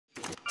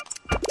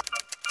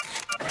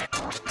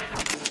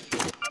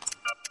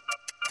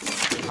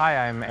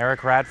Hi, I'm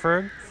Eric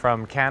Radford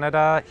from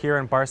Canada, here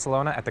in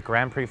Barcelona at the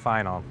Grand Prix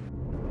final.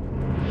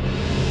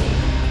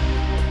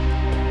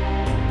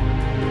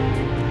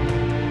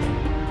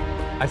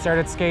 I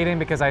started skating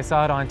because I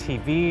saw it on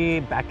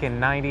TV back in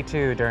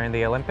 '92 during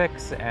the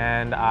Olympics,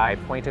 and I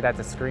pointed at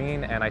the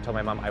screen and I told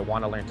my mom I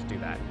want to learn to do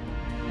that.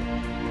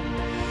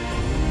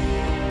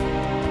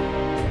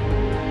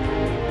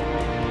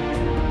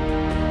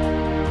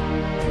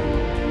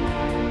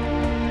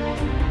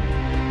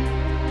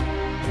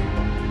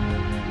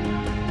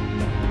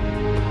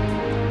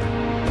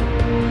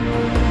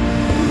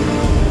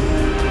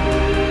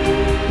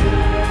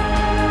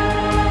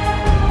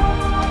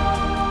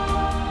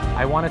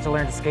 I wanted to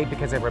learn to skate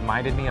because it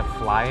reminded me of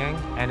flying,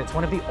 and it's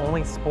one of the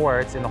only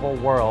sports in the whole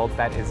world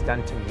that is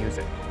done to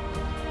music.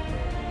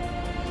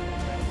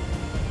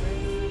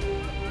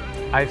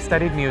 I've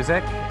studied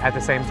music at the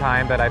same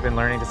time that I've been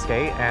learning to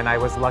skate, and I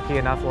was lucky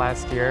enough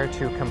last year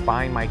to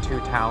combine my two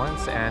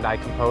talents, and I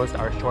composed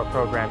our short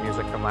program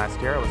music from last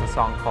year. It was a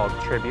song called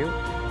Tribute,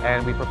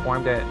 and we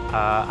performed it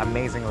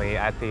amazingly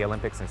at the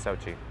Olympics in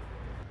Sochi.